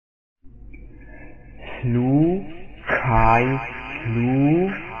Hlu, Kai, Hlu,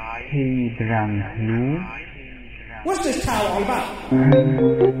 Hedrang, Hlu. What's this towel all about?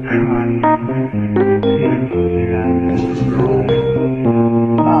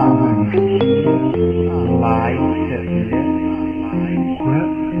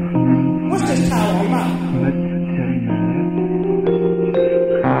 What's this towel all about?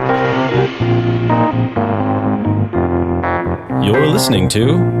 You're listening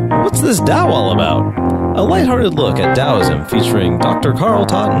to What's This Tao All About? A lighthearted look at Taoism featuring Dr. Carl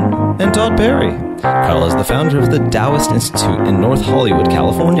Totten and Todd Perry. Carl is the founder of the Taoist Institute in North Hollywood,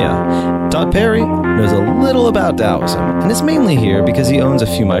 California. Todd Perry knows a little about Taoism and is mainly here because he owns a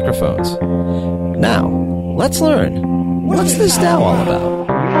few microphones. Now, let's learn. What's this Tao all about?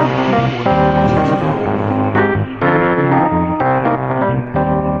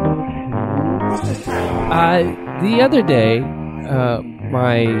 The other day,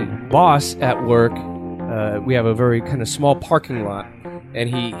 my boss at work, we have a very kind of small parking lot, and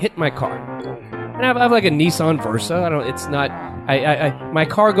he hit my car. And I have like a Nissan Versa. My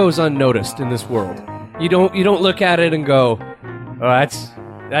car goes unnoticed in this world. You don't look at it and go, oh,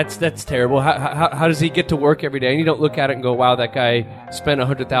 that's terrible. How does he get to work every day? And you don't look at it and go, wow, that guy spent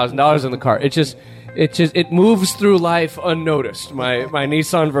 $100,000 on the car. It moves through life unnoticed. My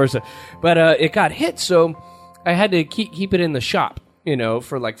Nissan Versa, but it got hit, so I had to keep it in the shop,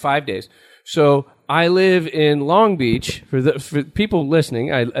 for like 5 days. So I live in Long Beach. For people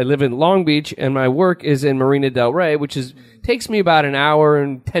listening, I live in Long Beach, and my work is in Marina Del Rey, which takes me about an hour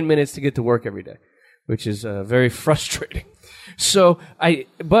and 10 minutes to get to work every day, which is very frustrating. So I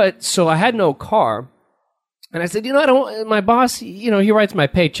had no car. And I said, my boss, he writes my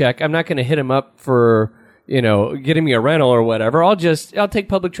paycheck. I'm not going to hit him up for, getting me a rental or whatever. I'll take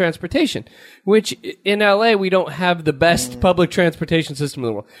public transportation, which in LA, we don't have the best public transportation system in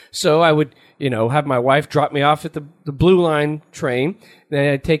the world. So I would, have my wife drop me off at the Blue Line train.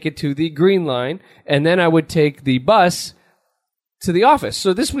 Then I'd take it to the Green Line. And then I would take the bus to the office.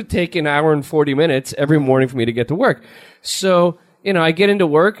 So this would take an hour and 40 minutes every morning for me to get to work. So, I get into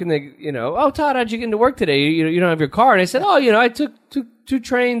work and they, oh, Todd, how'd you get into work today? You don't have your car. And I said, I took two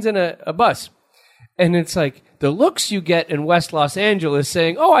trains and a bus. And it's like the looks you get in West Los Angeles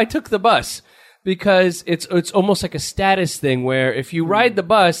saying, oh, I took the bus, because it's almost like a status thing where if you ride the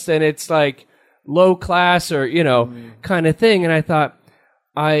bus, then it's like low class or, kind of thing. And I thought,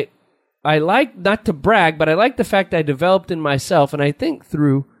 I like, not to brag, but I like the fact I developed in myself. And I think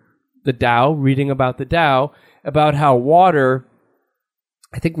through the Tao, reading about the Tao, about how water,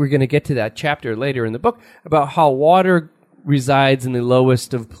 I think we're going to get to that chapter later in the book, about how water resides in the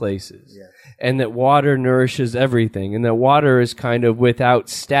lowest of places. Yeah. And that water nourishes everything. And that water is kind of without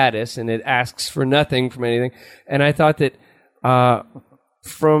status, and it asks for nothing from anything. And I thought that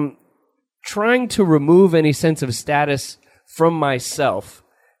from trying to remove any sense of status from myself,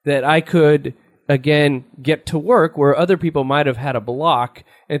 that I could, again, get to work where other people might have had a block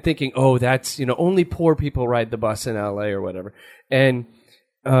and thinking, oh, that's, only poor people ride the bus in LA or whatever. And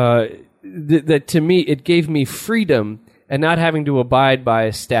that to me, it gave me freedom and not having to abide by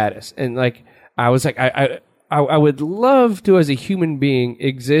a status. And like, I was like, I would love to, as a human being,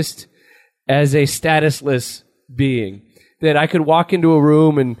 exist as a statusless being. That I could walk into a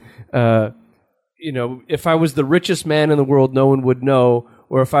room and, if I was the richest man in the world, no one would know.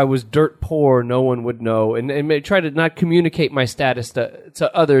 Or if I was dirt poor, no one would know. And try to not communicate my status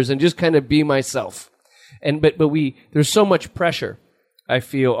to others and just kind of be myself. But there's so much pressure, I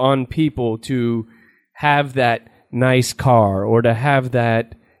feel, on people to have that nice car or to have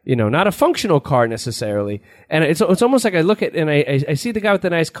that, not a functional car necessarily. And it's almost like I look at and I see the guy with the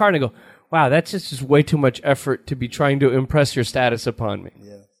nice car and I go, wow, that's just way too much effort to be trying to impress your status upon me.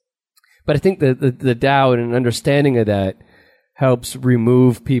 Yeah. But I think the Tao and an understanding of that helps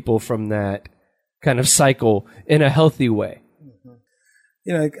remove people from that kind of cycle in a healthy way.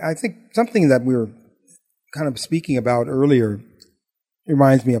 I think something that we were kind of speaking about earlier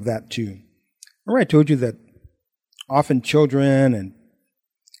reminds me of that too. Remember I told you that often children and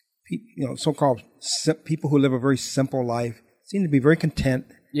so-called people who live a very simple life seem to be very content,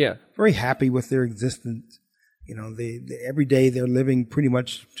 very happy with their existence. Every day they're living pretty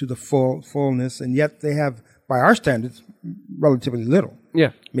much to the fullness, and yet they have, by our standards, relatively little.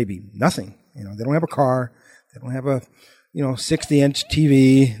 Yeah, maybe nothing. They don't have a car, they don't have a 60-inch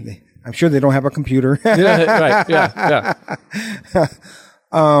TV. I'm sure they don't have a computer. Yeah, right. Yeah.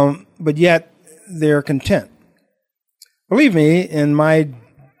 But yet they're content. Believe me, in my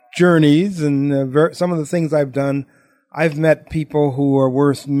journeys and some of the things I've done, I've met people who are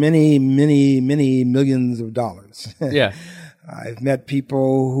worth many, many, many millions of dollars. Yeah. I've met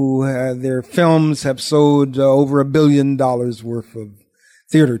people who their films have sold over $1 billion worth of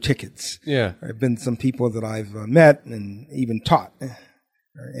theater tickets. Yeah. There have been some people that I've met and even taught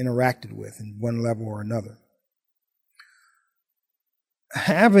or interacted with in one level or another.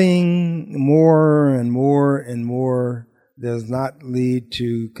 Having more and more and more does not lead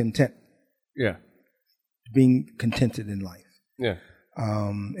to content. Yeah. Being contented in life. Yeah.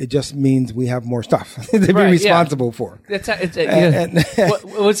 It just means we have more stuff to be responsible for. What's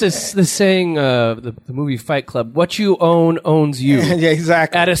this, the saying, the movie Fight Club, what you own owns you. Yeah,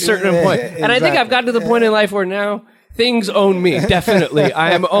 exactly. At a certain point. And I think I've gotten to the point in life where now things own me, definitely.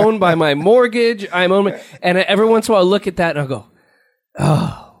 I am owned by my mortgage. And every once in a while I look at that and I'll go,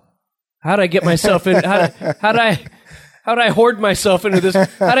 oh, how did I get myself in? How did I hoard myself into this?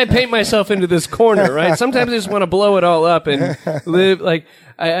 How did I paint myself into this corner, right? Sometimes I just want to blow it all up and live like,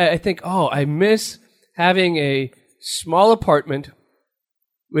 I think, I miss having a small apartment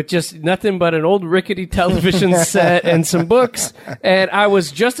with just nothing but an old rickety television set and some books. And I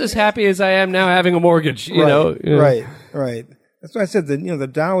was just as happy as I am now having a mortgage, you know? Right. That's why I said that, the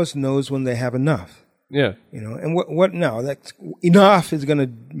Taoist knows when they have enough. Yeah. And what now? That's enough is going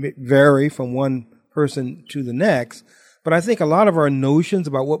to vary from one person to the next. But I think a lot of our notions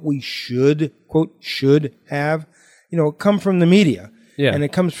about what we should, quote, should have, come from the media. Yeah. And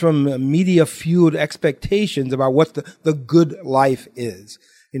it comes from media-fueled expectations about what the good life is.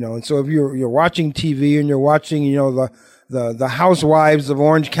 And so if you're watching TV and you're watching, the housewives of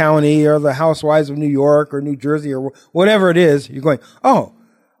Orange County or the housewives of New York or New Jersey or whatever it is, you're going,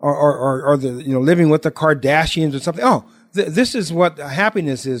 or the, living with the Kardashians or something. Oh, this is what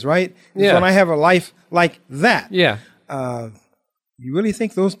happiness is, right? Yeah. When I have a life like that. Yeah. You really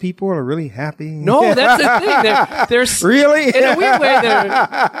think those people are really happy? No, that's the thing. They're really? In a weird way,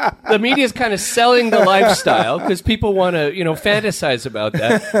 the media is kind of selling the lifestyle because people want to, fantasize about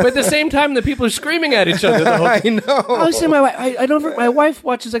that. But at the same time, the people are screaming at each other. I know. I was saying, my wife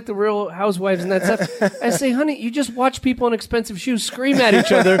watches like the Real Housewives and that stuff. I say, honey, you just watch people in expensive shoes scream at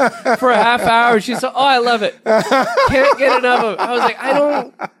each other for a half hour. She said, I love it. Can't get enough of it. I was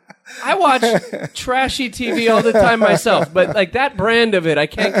like, I watch trashy TV all the time myself, but like that brand of it,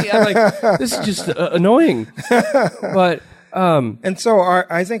 I'm like, this is just annoying. But and so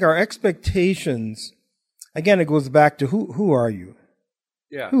I think our expectations, again, it goes back to who are you?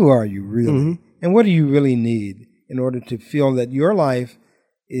 Yeah. Who are you really? Mm-hmm. And what do you really need in order to feel that your life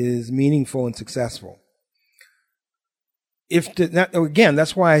is meaningful and successful? Again,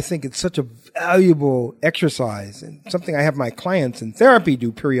 that's why I think it's such a valuable exercise and something I have my clients in therapy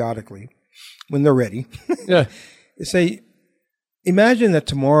do periodically when they're ready. Yeah. Say, imagine that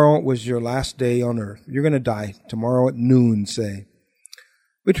tomorrow was your last day on earth. You're going to die tomorrow at noon, say.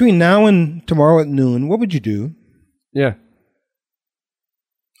 Between now and tomorrow at noon, what would you do? Yeah.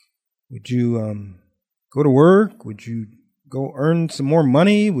 Would you go to work? Would you go earn some more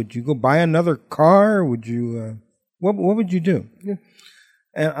money? Would you go buy another car? Would you... What would you do? Yeah.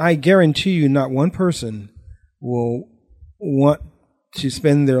 And I guarantee you not one person will want to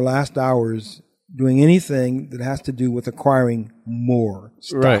spend their last hours doing anything that has to do with acquiring more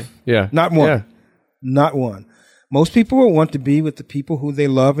stuff. Right, yeah. Not one. Yeah. Not one. Most people will want to be with the people who they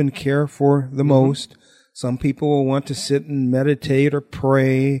love and care for the most. Some people will want to sit and meditate or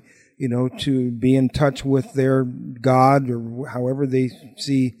pray, to be in touch with their God or however they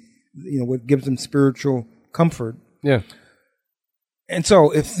see, what gives them spiritual comfort. Yeah. And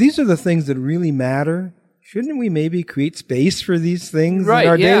so if these are the things that really matter, shouldn't we maybe create space for these things in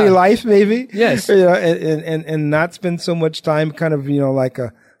our daily life, maybe? Yes. And not spend so much time kind of,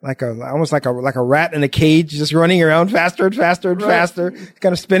 almost like a rat in a cage, just running around faster and faster and faster,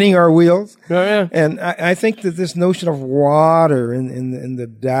 kind of spinning our wheels. Oh, yeah. And I think that this notion of water in the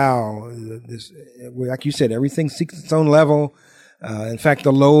Tao, like you said, everything seeks its own level. In fact,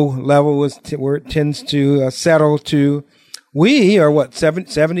 the low level is where it tends to settle to. We are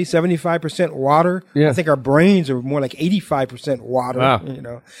 75% water. Yeah. I think our brains are more like 85% water.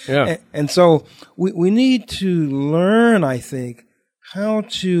 Wow. Yeah. And so we need to learn, I think, how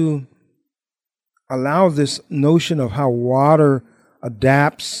to allow this notion of how water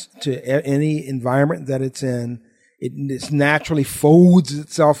adapts to any environment that it's in. It naturally folds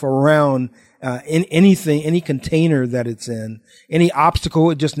itself around in anything, any container that it's in. Any obstacle,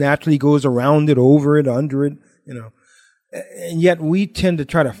 it just naturally goes around it, over it, under it, And yet we tend to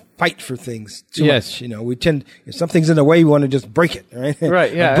try to fight for things too much. We tend, if something's in the way, we want to just break it, right?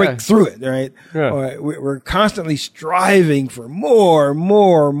 Right, yeah. break through it, right? Yeah. We're constantly striving for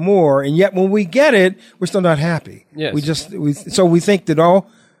more. And yet when we get it, we're still not happy. Yes. So we think that,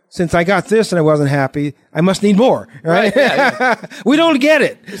 since I got this and I wasn't happy, I must need more, right? We don't get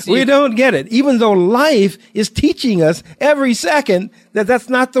it. We don't get it. Even though life is teaching us every second that that's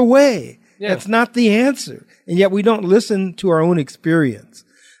not the way. Yeah. That's not the answer. And yet we don't listen to our own experience.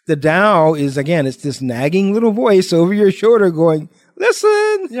 The Tao is, again, it's this nagging little voice over your shoulder going,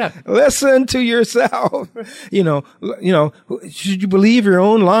 listen to yourself. Should you believe your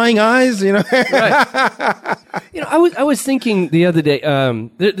own lying eyes? Right. I was thinking the other day,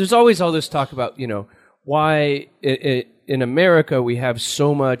 there's always all this talk about, why in America we have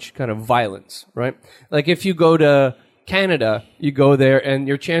so much kind of violence, right? Like if you go to Canada, you go there and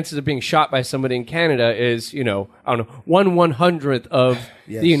your chances of being shot by somebody in Canada is, 1/100th of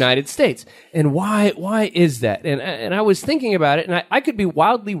the United States. And why is that? And I was thinking about it, and I could be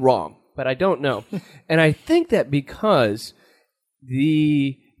wildly wrong, but I don't know. And I think that because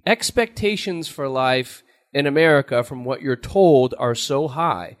the expectations for life in America from what you're told are so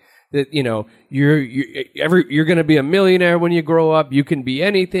high that, you're going to be a millionaire when you grow up. You can be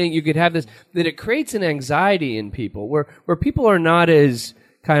anything. You could have this, that it creates an anxiety in people where people are not as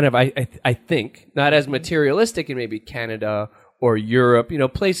kind of, I think, not as materialistic in maybe Canada or Europe,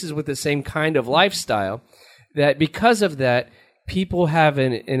 places with the same kind of lifestyle, that because of that, people have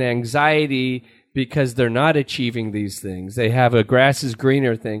an anxiety because they're not achieving these things. They have a grass is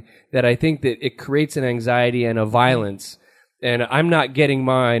greener thing that I think that it creates an anxiety and a violence. And I'm not getting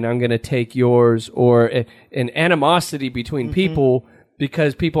mine, I'm going to take yours, or an animosity between people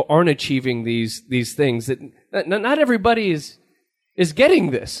because people aren't achieving these things. That not everybody is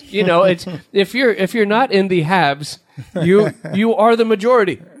getting this. It's if you're not in the haves, you are the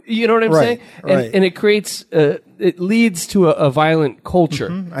majority. You know what I'm saying? And it creates it leads to a violent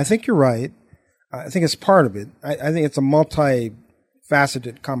culture. I think you're right. I think it's part of it. I think it's a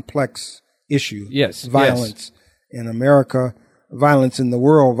multifaceted, complex issue. Yes, violence. In America, violence in the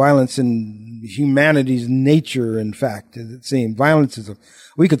world, violence in humanity's nature, in fact, it seems. Violence is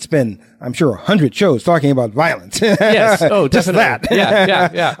we could spend, I'm sure, 100 shows talking about violence. Yes, just that.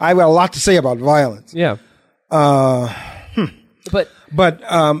 Yeah. I've got a lot to say about violence. Yeah. But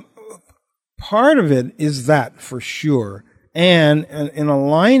part of it is that, for sure. And in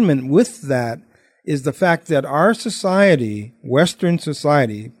alignment with that is the fact that our society, Western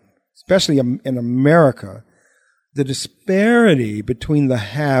society, especially in America, the disparity between the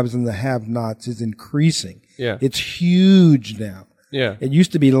haves and the have-nots is increasing. Yeah. It's huge now. Yeah. It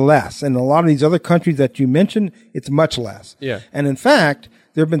used to be less. And a lot of these other countries that you mentioned, it's much less. Yeah. And in fact,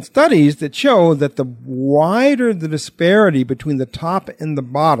 there have been studies that show that the wider the disparity between the top and the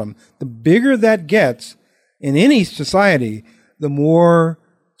bottom, the bigger that gets in any society, the more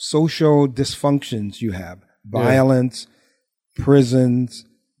social dysfunctions you have. Violence, prisons,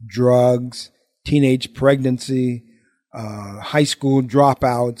 drugs, teenage pregnancy, high school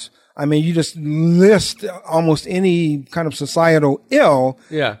dropouts. I mean, you just list almost any kind of societal ill.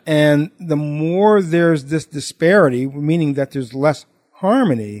 Yeah. And the more there's this disparity, meaning that there's less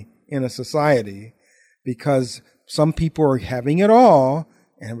harmony in a society, because some people are having it all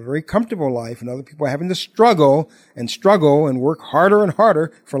and have a very comfortable life, and other people are having to struggle and work harder and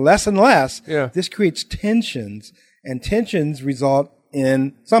harder for less and less. Yeah. This creates tensions, and tensions result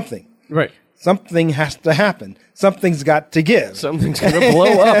in something. Right. Something has to happen. Something's got to give. Something's going to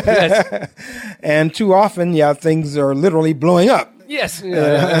blow up. Yes. And too often, things are literally blowing up. Yes.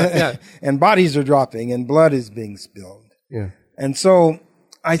 Yeah. And bodies are dropping and blood is being spilled. Yeah. And so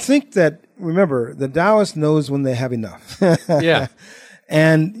I think that, remember, the Taoist knows when they have enough. Yeah.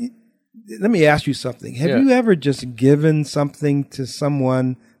 And let me ask you something. Have you ever just given something to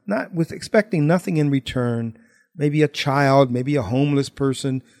someone, not with expecting nothing in return? Maybe a child, maybe a homeless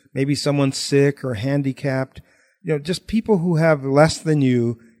person, maybe someone sick or handicapped, just people who have less than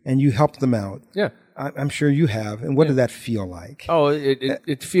you, and you help them out. Yeah. I'm sure you have. And what did that feel like? Oh,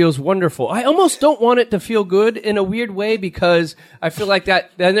 it feels wonderful. I almost don't want it to feel good in a weird way, because I feel like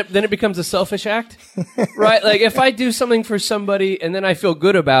that then it becomes a selfish act, right? Like if I do something for somebody and then I feel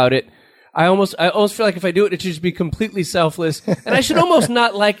good about it, I almost feel like if I do it, it should just be completely selfless, and I should almost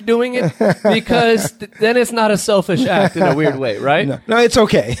not like doing it, because then it's not a selfish act in a weird way, right? No, it's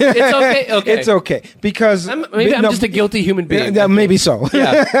okay. It's okay. Okay, it's okay, because I'm just a guilty human being. Maybe so.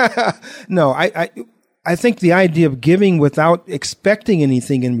 Yeah. No, I think the idea of giving without expecting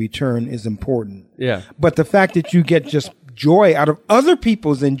anything in return is important. Yeah. But the fact that you get just joy out of other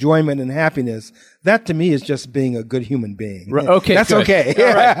people's enjoyment and happiness, that to me is just being a good human being. Okay. That's good. okay.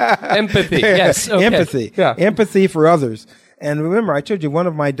 All right. Empathy. Yes. Okay. Empathy. Yeah. Empathy for others. And remember, I told you one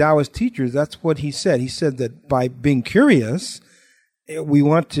of my Taoist teachers, that's what he said. He said that by being curious, we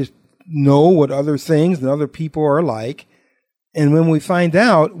want to know what other things and other people are like. And when we find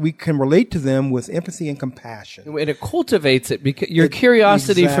out, we can relate to them with empathy and compassion. And it cultivates it, because your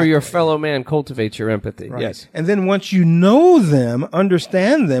curiosity for your fellow man cultivates your empathy. Right. Yes. And then once you know them, and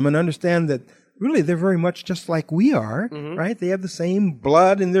understand that really they're very much just like we are, right? They have the same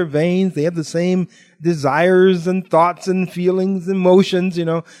blood in their veins. They have the same desires and thoughts and feelings, emotions,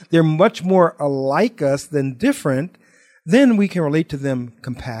 They're much more alike us than different. Then we can relate to them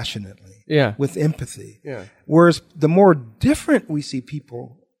compassionately. Yeah. With empathy. Yeah. Whereas the more different we see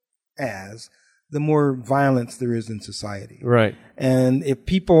people as, the more violence there is in society. Right. And if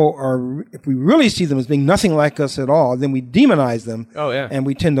we really see them as being nothing like us at all, then we demonize them. Oh, yeah. And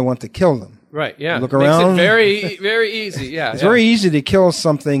we tend to want to kill them. Right, yeah. Look around. Makes it very, very easy, yeah. It's very easy to kill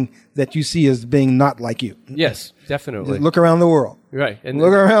something that you see as being not like you. Yes, definitely. Just look around the world. Right. And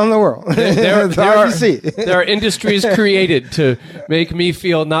look around the world. There are industries created to make me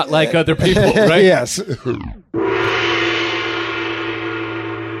feel not like other people, right? Yes.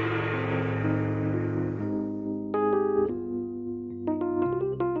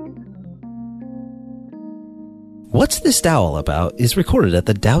 What's This Tao All About is recorded at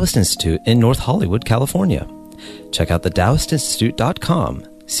the Taoist Institute in North Hollywood, California. Check out the TaoistInstitute.com.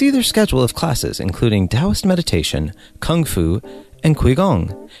 See their schedule of classes, including Taoist meditation, Kung Fu, and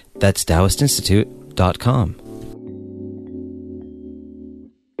Qigong. That's TaoistInstitute.com.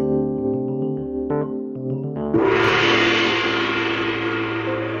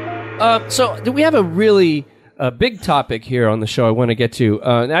 So we have a really big topic here on the show I want to get to.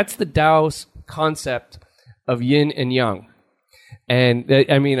 That's the Taoist concept of yin and yang. And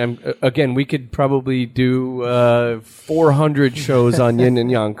again, we could probably do 400 shows on yin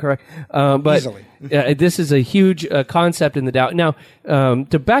and yang, correct? But easily. This is a huge concept in the Tao. Now,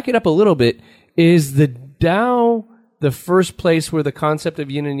 to back it up a little bit, is the Tao the first place where the concept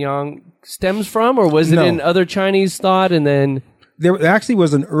of yin and yang stems from, or was it in other Chinese thought and then... There actually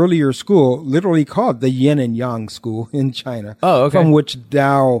was an earlier school, literally called the Yin and Yang School in China, from which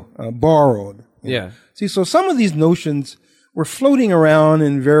Tao borrowed. Yeah. See, so some of these notions were floating around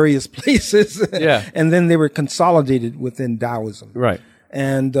in various places, and then they were consolidated within Taoism. Right.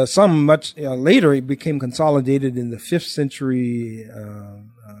 And some much later, it became consolidated in the 5th century,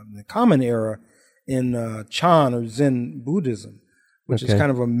 the Common Era, in Chan or Zen Buddhism, which is kind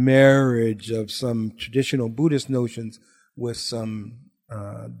of a marriage of some traditional Buddhist notions with some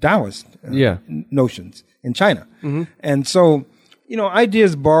Taoist notions in China. Mm-hmm. And so,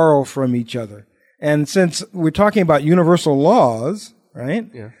 ideas borrow from each other. And since we're talking about universal laws, right,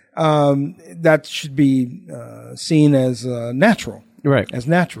 that should be seen as natural. Right. As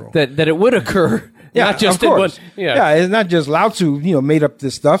natural. That it would occur. Yeah, not just of course. Yeah, it's not just Lao Tzu, made up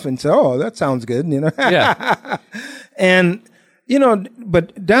this stuff and said, oh, that sounds good, Yeah. And...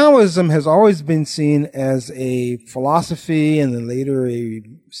 but Taoism has always been seen as a philosophy and then later a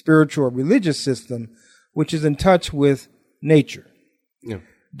spiritual or religious system which is in touch with nature. Yeah.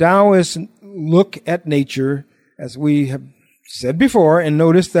 Taoists look at nature, as we have said before, and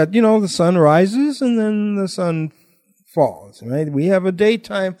notice that, the sun rises and then the sun falls, right? We have a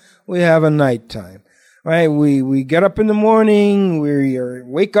daytime, we have a nighttime. Right, we get up in the morning, we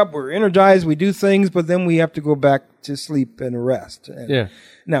wake up, we're energized, we do things, but then we have to go back to sleep and rest.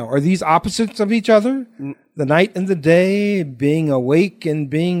 Now, are these opposites of each other? The night and the day, being awake and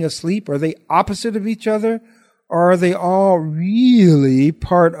being asleep, are they opposite of each other? Or are they all really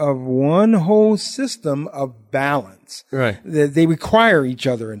part of one whole system of balance? Right. They require each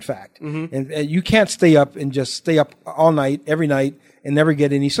other, in fact. Mm-hmm. And you can't stay up and just stay up all night, every night, and never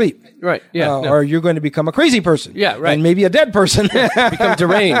get any sleep. Right, yeah. Or you're going to become a crazy person. Yeah, right. And maybe a dead person. Become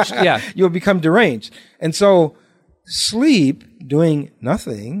deranged, yeah. You'll become deranged. And so sleep, doing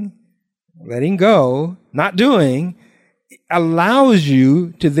nothing, letting go, not doing, allows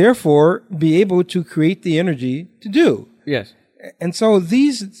you to therefore be able to create the energy to do. Yes. And so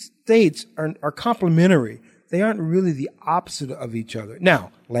these states are complementary. They aren't really the opposite of each other.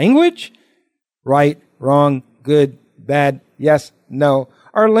 Now, language, right, wrong, good, bad, yes, no.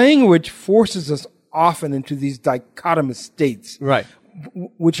 Our language forces us often into these dichotomous states, right,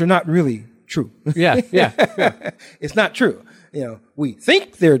 which are not really true. Yeah. It's not true. We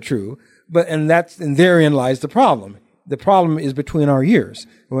think they're true, and therein lies the problem. The problem is between our ears,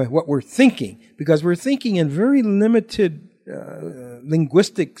 what we're thinking, because we're thinking in very limited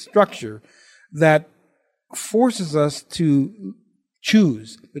linguistic structure that forces us to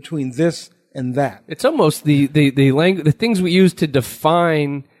choose between this and that. It's almost the language, the things we use to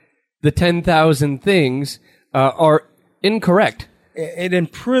define the 10,000 things are incorrect. It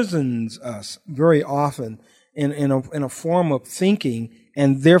imprisons us very often in a form of thinking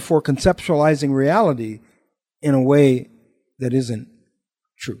and therefore conceptualizing reality in a way that isn't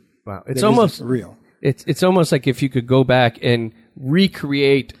true. Wow. It's almost real. It's almost like if you could go back and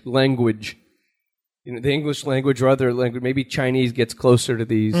recreate language, the English language or other language, maybe Chinese gets closer to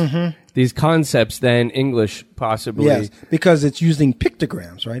these concepts than English possibly. Yes, because it's using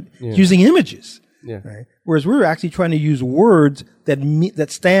pictograms, right? Yeah. It's using images. Yeah. Right? Whereas we're actually trying to use words that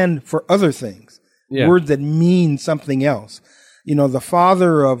stand for other things. Yeah. Words that mean something else. The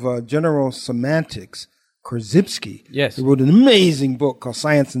father of general semantics, Korzybski, yes, he wrote an amazing book called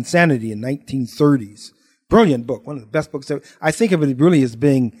Science and Sanity in 1930s. Brilliant book, one of the best books ever. I think of it really as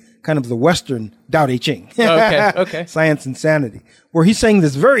being kind of the Western Tao Te Ching. Okay. Science and Sanity, where he's saying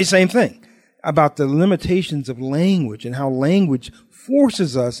this very same thing about the limitations of language and how language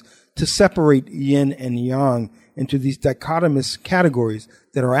forces us to separate yin and yang into these dichotomous categories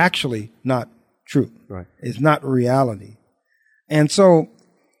that are actually not true. Right. It's not reality. And so,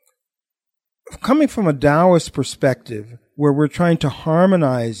 coming from a Taoist perspective, where we're trying to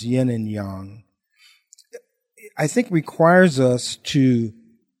harmonize yin and yang, I think requires us to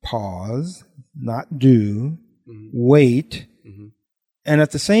pause, not do, wait, and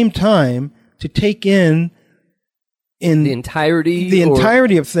at the same time to take in the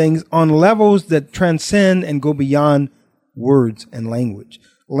entirety of things on levels that transcend and go beyond words and language.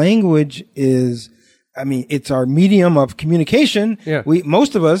 Language is, it's our medium of communication. Yeah.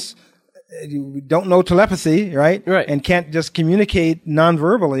 Most of us don't know telepathy, right? Right. And can't just communicate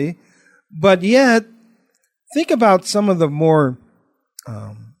non-verbally. But yet, think about some of the more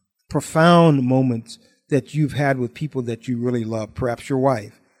profound moments that you've had with people that you really love, perhaps your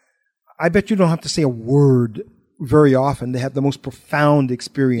wife. I bet you don't have to say a word very often to have the most profound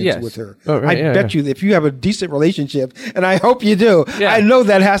experience with her. Oh, right, I bet you if you have a decent relationship, and I hope you do, I know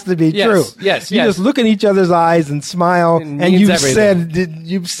that has to be true. Yes, you just look in each other's eyes and smile, and you've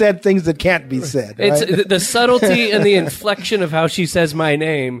said things that can't be said. Right? It's the subtlety and the inflection of how she says my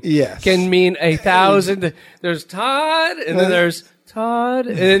name can mean 1,000. There's Todd, and then there's Todd,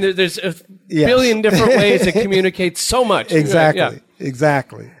 and then there's a billion different ways to communicate so much. Exactly.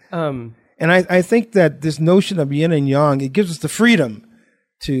 And I think that this notion of yin and yang, it gives us the freedom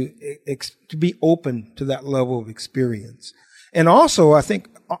to be open to that level of experience. And also, I think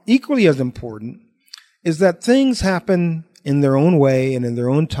equally as important is that things happen in their own way and in their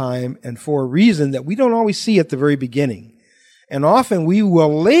own time and for a reason that we don't always see at the very beginning. And often we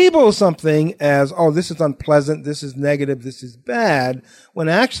will label something as, oh, this is unpleasant, this is negative, this is bad, when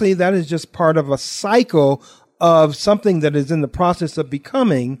actually that is just part of a cycle of something that is in the process of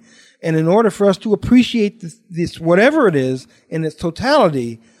becoming. And in order for us to appreciate this, whatever it is, in its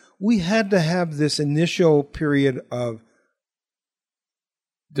totality, we had to have this initial period of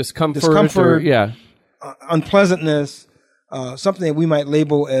discomfort unpleasantness, something that we might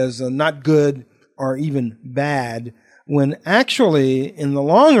label as not good or even bad, when actually, in the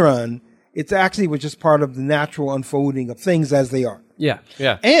long run, it's actually was just part of the natural unfolding of things as they are. Yeah.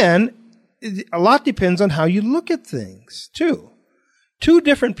 And a lot depends on how you look at things, too. Two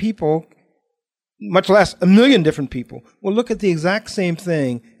different people, much less a million different people, will look at the exact same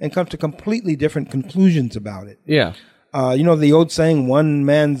thing and come to completely different conclusions about it. Yeah. The old saying, one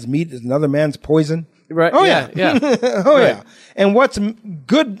man's meat is another man's poison? Right. Oh, yeah. Oh, right. Yeah. And what's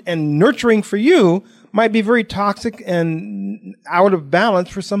good and nurturing for you might be very toxic and out of balance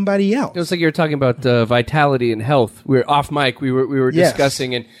for somebody else. It was like you were talking about vitality and health. We were off mic. We were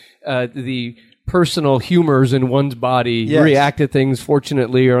discussing and the personal humors in one's body react to things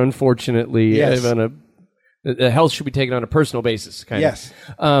fortunately or unfortunately. Yes. The health should be taken on a personal basis. Yes.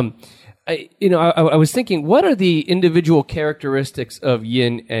 I was thinking, what are the individual characteristics of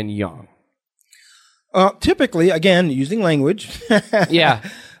yin and yang? Typically, again, using language. Yeah.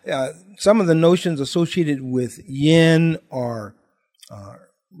 Some of the notions associated with yin are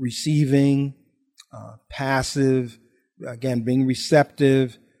receiving, passive, again, being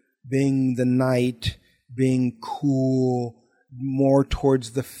receptive, being the knight, being cool, more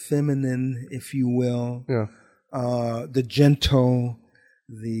towards the feminine, if you will. Yeah. The gentle,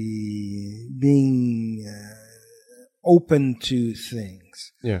 the being open to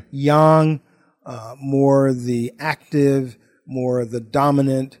things. Yeah. Yang, more the active, more the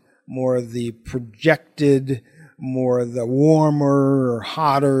dominant, more the projected, more the warmer or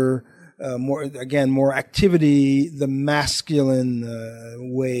hotter, more activity, the masculine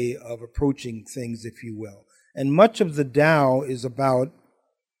way of approaching things, if you will. And much of the Tao is about,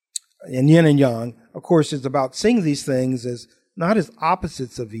 and yin and yang, of course, is about seeing these things as not as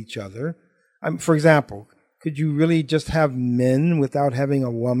opposites of each other. For example, could you really just have men without having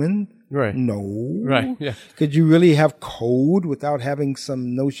a woman? Right. No. Right. Yeah. Could you really have cold without having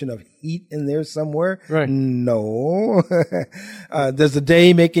some notion of heat in there somewhere? Right. No. Does the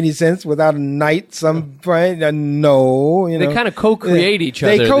day make any sense without a night? Some point? No. You know, they kind of co-create each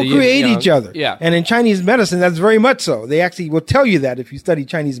other. They co-create each other. Yeah. And in Chinese medicine, that's very much so. They actually will tell you that if you study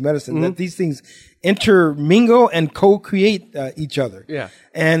Chinese medicine, that these things intermingle and co-create each other. Yeah.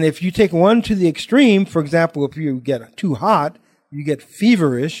 And if you take one to the extreme, for example, if you get too hot, you get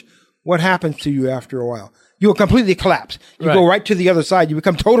feverish, what happens to you after a while? You will completely collapse. You go right to the other side. You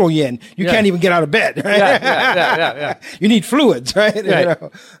become total yin. You can't even get out of bed. Right? Yeah. You need fluids, right? Right. You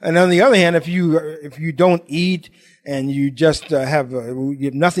know? And on the other hand, if you don't eat and you just you have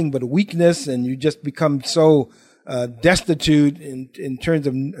nothing but weakness and you just become so destitute in terms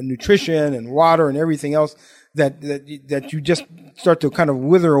of nutrition and water and everything else that you just start to kind of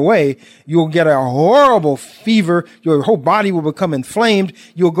wither away, you'll get a horrible fever. Your whole body will become inflamed.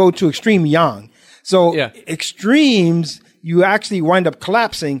 You'll go to extreme yang. So extremes, you actually wind up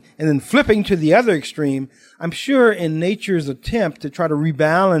collapsing and then flipping to the other extreme. I'm sure in nature's attempt to try to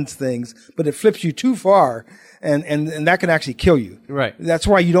rebalance things, but it flips you too far. And that can actually kill you. Right. That's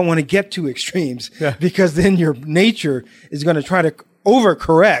why you don't want to get to extremes, because then your nature is going to try to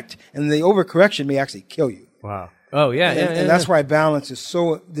overcorrect, and the overcorrection may actually kill you. Wow. Oh, yeah. And that's why balance is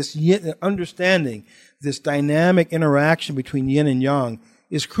so, this understanding, this dynamic interaction between yin and yang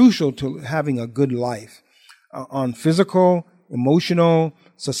is crucial to having a good life on physical, emotional,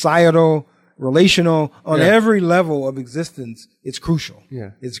 societal, relational, on every level of existence. It's crucial.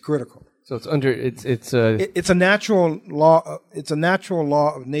 Yeah. It's critical. So it's a natural law. It's a natural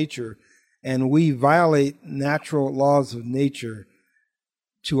law of nature, and we violate natural laws of nature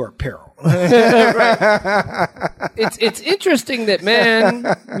to our peril. It's interesting that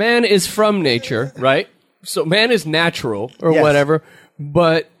man is from nature, right? So man is natural or whatever,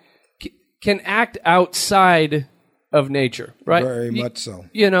 but can act outside of nature, right? Very much so.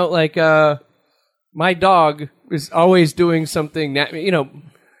 You know, like my dog is always doing something.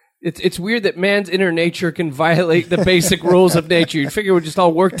 It's weird that man's inner nature can violate the basic rules of nature. You'd figure we'd just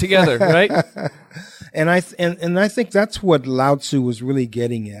all work together, right? And I think that's what Lao Tzu was really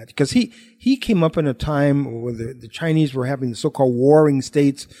getting at, because he came up in a time where the Chinese were having the so-called warring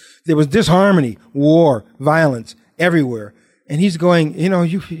states. There was disharmony, war, violence everywhere. And he's going,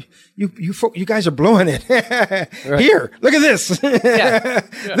 you guys are blowing it. Right. Here, look at this.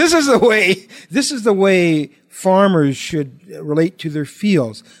 This is the way farmers should relate to their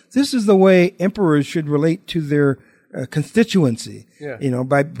fields. This is the way emperors should relate to their constituency.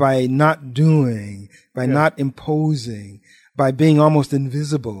 By not doing, by not imposing, by being almost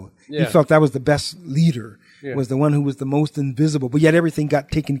invisible. He felt that was the best leader. Was the one who was the most invisible, but yet everything got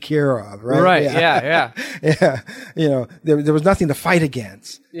taken care of, right? Right, yeah. There was nothing to fight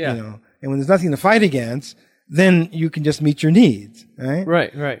against, and when there's nothing to fight against, then you can just meet your needs, right?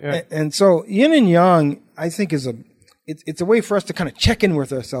 Right. And so yin and yang, I think, it's a way for us to kind of check in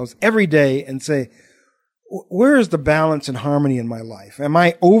with ourselves every day and say, where is the balance and harmony in my life? Am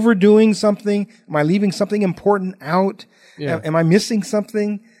I overdoing something? Am I leaving something important out? Am I missing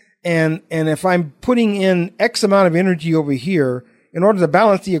something? And if I'm putting in X amount of energy over here, in order to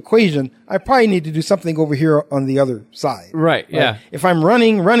balance the equation, I probably need to do something over here on the other side. Right. Yeah. If I'm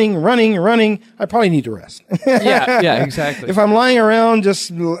running, I probably need to rest. Yeah, exactly. If I'm lying around just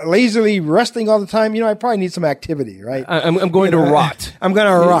lazily resting all the time, I probably need some activity, right? I'm going to rot. I'm going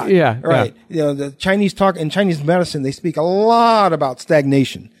to rot. Yeah. Right. The Chinese in Chinese medicine, they speak a lot about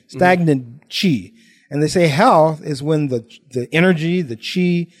stagnation, stagnant qi. And they say health is when the energy, the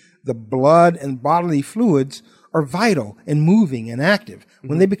qi, the blood and bodily fluids are vital and moving and active.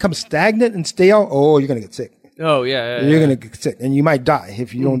 When they become stagnant and stale, you're going to get sick. Oh, yeah. You're going to get sick, and you might die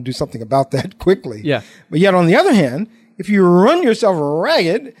if you don't do something about that quickly. Yeah. But yet, on the other hand, if you run yourself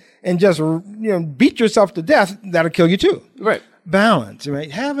ragged and just beat yourself to death, that'll kill you too. Right. Balance,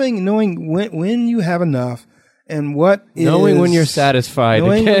 right? Knowing when you have enough. And knowing when you're satisfied.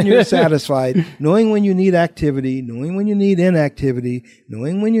 Knowing when you're satisfied, knowing when you need activity, knowing when you need inactivity,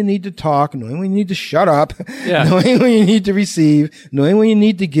 knowing when you need to talk, knowing when you need to shut up, knowing when you need to receive, knowing when you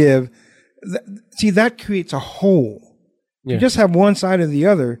need to give. That creates a whole. You just have one side or the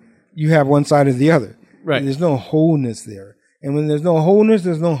other, you have one side or the other. Right. And there's no wholeness there. And when there's no wholeness,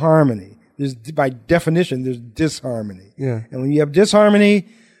 there's no harmony. By definition, there's disharmony. Yeah. And when you have disharmony,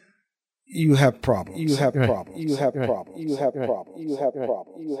 you have problems. You have problems. You have problems. You have problems. You have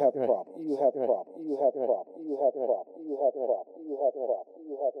problems. You have problems. You have problems. You have problems. You have problems. You have problems. You have problems.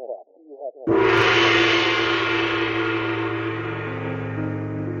 You have problems. You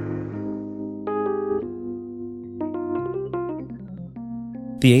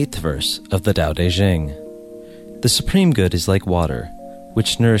have The 8th verse of the Tao Te Ching. The supreme good is like water,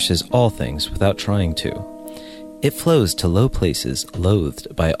 which nourishes all things without trying to. It flows to low places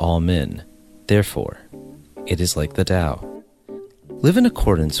loathed by all men. Therefore, it is like the Tao. Live in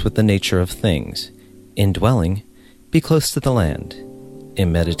accordance with the nature of things. In dwelling, be close to the land.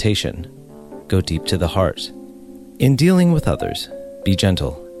 In meditation, go deep to the heart. In dealing with others, be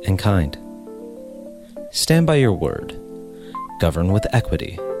gentle and kind. Stand by your word. Govern with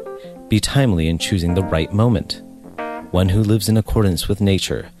equity. Be timely in choosing the right moment. One who lives in accordance with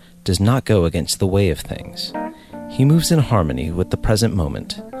nature does not go against the way of things. He moves in harmony with the present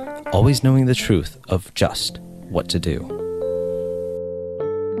moment, always knowing the truth of just what to do.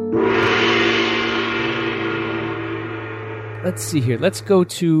 Let's see here. Let's go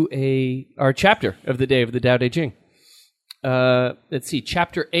to our chapter of the day of the Tao Te Ching. Let's see,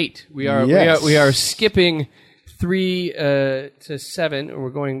 chapter 8. We are skipping 3 to 7, and we're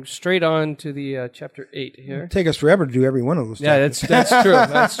going straight on to the chapter 8 here. It'll take us forever to do every one of those. Yeah, that's true.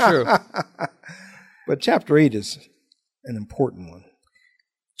 That's true. But chapter 8 is an important one.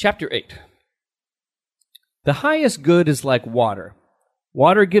 Chapter 8. The highest good is like water.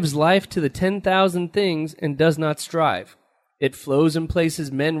 Water gives life to the 10,000 things and does not strive. It flows in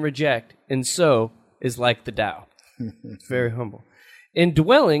places men reject, and so is like the Tao. It's very humble. In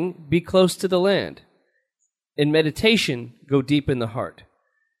dwelling, be close to the land. In meditation, go deep in the heart.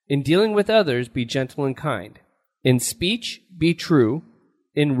 In dealing with others, be gentle and kind. In speech, be true.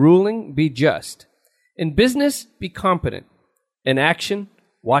 In ruling, be just. In business, be competent. In action,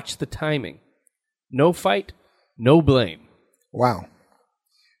 watch the timing. No fight, no blame. Wow.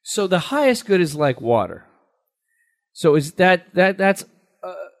 So the highest good is like water. So is that's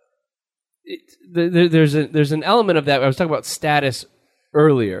there's an element of that. I was talking about status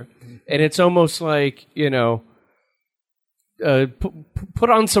earlier, and it's almost like, put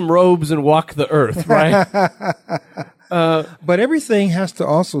on some robes and walk the earth, right? But everything has to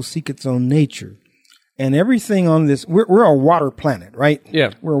also seek its own nature, and everything on this, we're a water planet, right?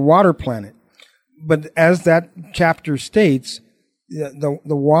 Yeah, we're a water planet. But as that chapter states, the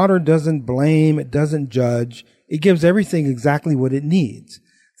water doesn't blame, it doesn't judge. It gives everything exactly what it needs.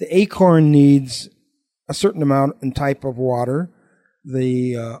 The acorn needs a certain amount and type of water.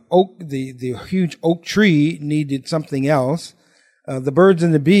 The the huge oak tree needed something else. The birds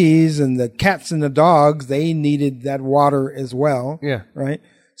and the bees and the cats and the dogs, they needed that water as well. Yeah. Right?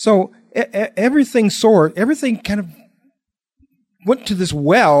 So everything kind of went to this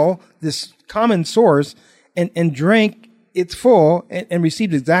well, this common source, and drank its full and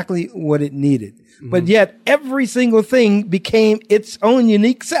received exactly what it needed. Mm-hmm. But yet every single thing became its own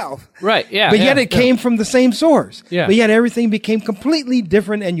unique self. Right, yeah. But yet it came from the same source. Yeah. But yet everything became completely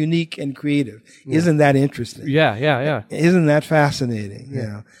different and unique and creative. Yeah. Isn't that interesting? Yeah. Isn't that fascinating?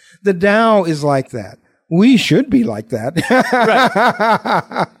 Yeah. The Tao is like that. We should be like that.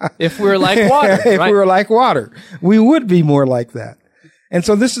 Right. If we're like water. If we were like water, we would be more like that. And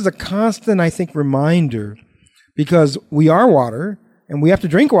so this is a constant, I think, reminder, because we are water and we have to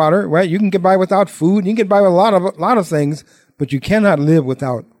drink water, right? You can get by without food. You can get by with a lot of things, but you cannot live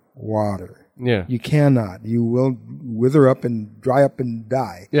without water. Yeah. You cannot. You will wither up and dry up and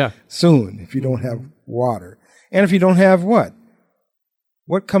die soon if you don't have water. And if you don't have what?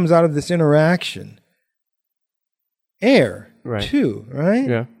 What comes out of this interaction? Air, too, right?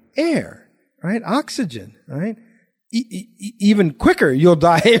 Yeah. Air, right? Oxygen, right? Even quicker, you'll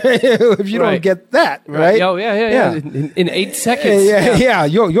die if you don't get that, right? Oh, yeah. In 8 seconds. Yeah.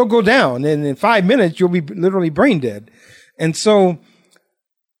 You'll go down, and in 5 minutes, you'll be literally brain dead. And so,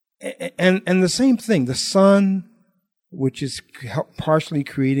 and the same thing, the sun, which is partially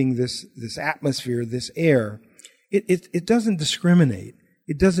creating this atmosphere, this air, it doesn't discriminate.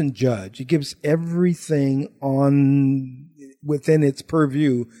 It doesn't judge. It gives everything within its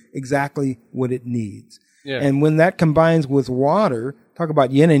purview exactly what it needs. Yeah. And when that combines with water, talk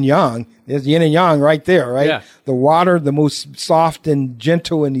about yin and yang, there's yin and yang right there, right? Yeah. The water, the most soft and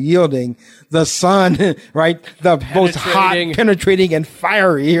gentle and yielding. The sun, right? The most hot, penetrating and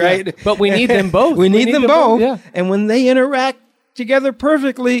fiery, right? Yeah. But we need them both. we need them both. Yeah. And when they interact together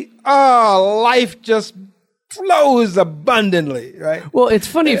perfectly, life just flows abundantly, right? Well, it's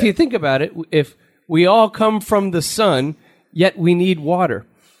funny if you think about it. If we all come from the sun, yet we need water.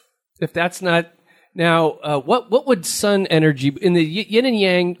 If that's not... Now, what would sun energy, in the yin and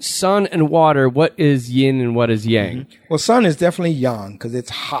yang, sun and water, what is yin and what is yang? Mm-hmm. Well, sun is definitely yang because it's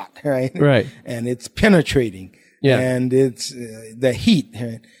hot, right? Right. And it's penetrating. Yeah. And it's the heat.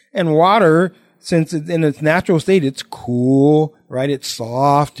 Right? And water since in its natural state, it's cool, right? It's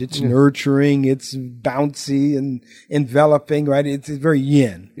soft, it's nurturing, it's bouncy and enveloping, right? It's very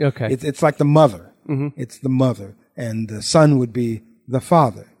yin. Okay. It's like the mother. It's the mother. And the son would be the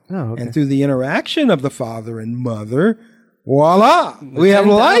father. Oh, okay. And through the interaction of the father and mother, voila, we have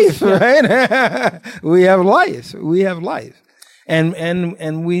life, right? We have life. We have life.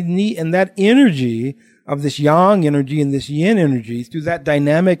 And we need, and that energy of this yang energy and this yin energy, through that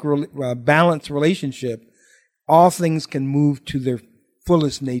dynamic, balanced relationship, all things can move to their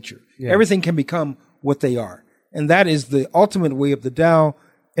fullest nature. Yeah. Everything can become what they are. And that is the ultimate way of the Tao.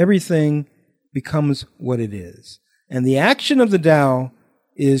 Everything becomes what it is. And the action of the Tao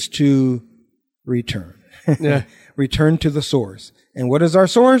is to return. Yeah. Return to the source. And what is our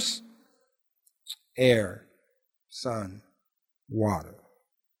source? Air, sun, water.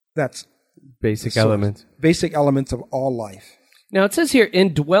 That's basic elements. Basic elements of all life. Now it says here,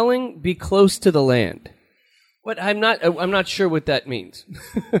 indwelling, be close to the land. What I'm not sure what that means.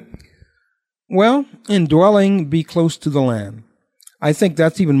 Well, indwelling, be close to the land. I think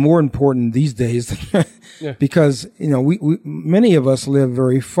that's even more important these days because, we many of us live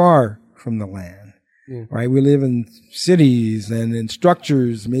very far from the land, right? We live in cities and in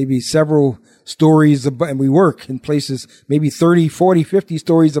structures, maybe several stories above, and we work in places maybe 30, 40, 50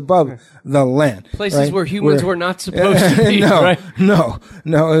 stories above the land. Places right? were humans were not supposed to be, right? No.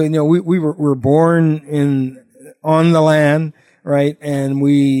 We were born on the land, right? And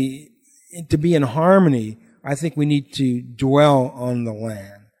to be in harmony, I think we need to dwell on the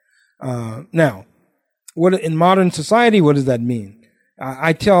land. Now, in modern society, what does that mean?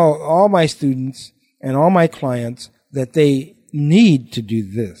 I tell all my students and all my clients that they need to do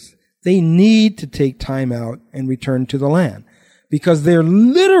this. They need to take time out and return to the land, because there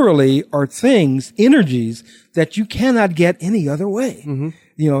literally are things, energies that you cannot get any other way.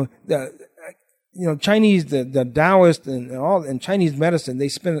 Chinese, the Taoist and Chinese medicine, they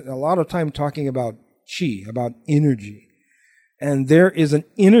spend a lot of time talking about qi, about energy. And there is an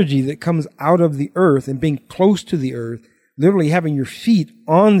energy that comes out of the earth and being close to the earth, literally having your feet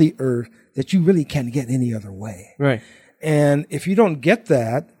on the earth, that you really can't get any other way. Right. And if you don't get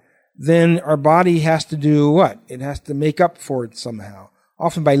that, then our body has to do what? It has to make up for it somehow,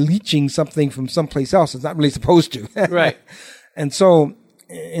 often by leaching something from someplace else it's not really supposed to. Right. And so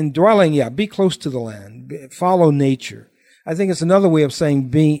in dwelling, be close to the land, follow nature. I think it's another way of saying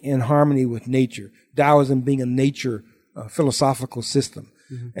being in harmony with nature. Taoism being a nature philosophical system.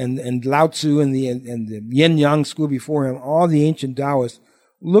 And Lao Tzu and the Yin Yang school before him, all the ancient Taoists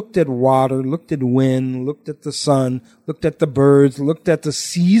looked at water, looked at wind, looked at the sun, looked at the birds, looked at the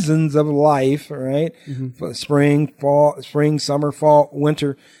seasons of life, right? Spring, summer, fall,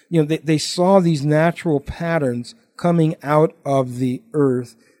 winter. They saw these natural patterns coming out of the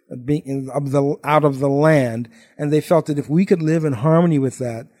earth, out of the land, and they felt that if we could live in harmony with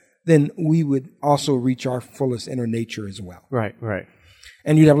that, then we would also reach our fullest inner nature as well. Right.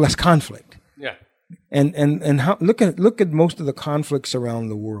 And you'd have less conflict. Yeah. And how, look at most of the conflicts around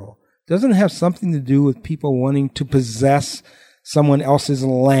the world. Doesn't it have something to do with people wanting to possess someone else's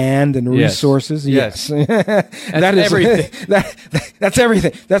land and resources? Yes. That is everything. That's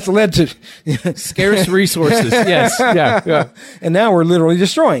everything. That's led to scarce resources. Yes. Yeah. And now we're literally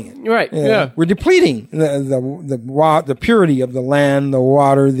destroying it. Right. Yeah. We're depleting the purity of the land, the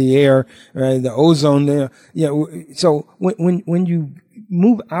water, the air, the ozone. So when you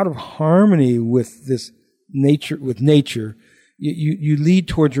move out of harmony with this nature, you lead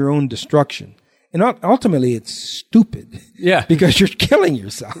towards your own destruction. And ultimately, it's stupid. Yeah. Because you're killing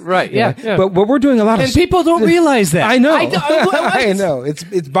yourself. Right. Yeah. But we're doing a lot of... And people don't realize that. I know. I know.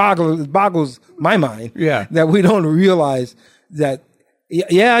 It boggles my mind. Yeah. That we don't realize that,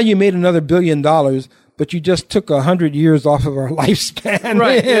 you made another $1 billion, but you just took 100 years off of our lifespan.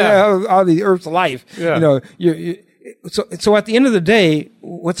 Right. Out of the Earth's life. Yeah. So at the end of the day,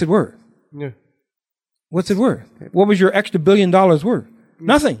 what's it worth? Yeah. What's it worth? What was your extra $1 billion worth?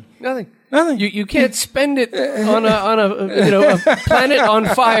 Nothing. You can't spend it on a planet on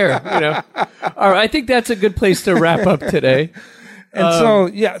fire. All right, I think that's a good place to wrap up today.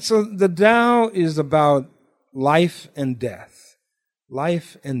 And so the Tao is about life and death,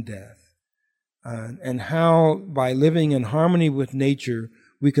 and how by living in harmony with nature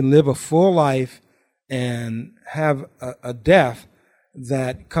we can live a full life and have a death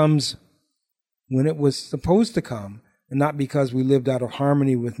that comes when it was supposed to come, and not because we lived out of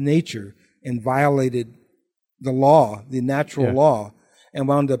harmony with nature and violated the law, the natural law, and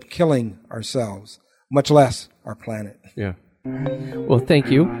wound up killing ourselves, much less our planet. Yeah. Well,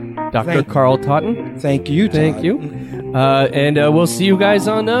 thank you, Dr. Carl Totten. Thank you, Todd. Thank you. And we'll see you guys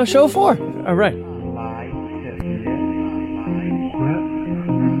on show 4. All right.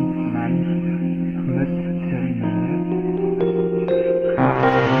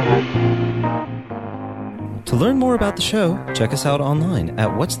 To learn more about the show, check us out online at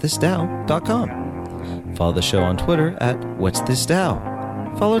whatsthisdow.com. Follow the show on Twitter at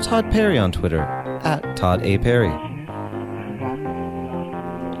whatsthisdow. Follow Todd Perry on Twitter at Todd A. Perry.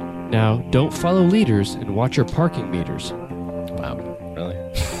 Now, don't follow leaders and watch your parking meters. Wow, really?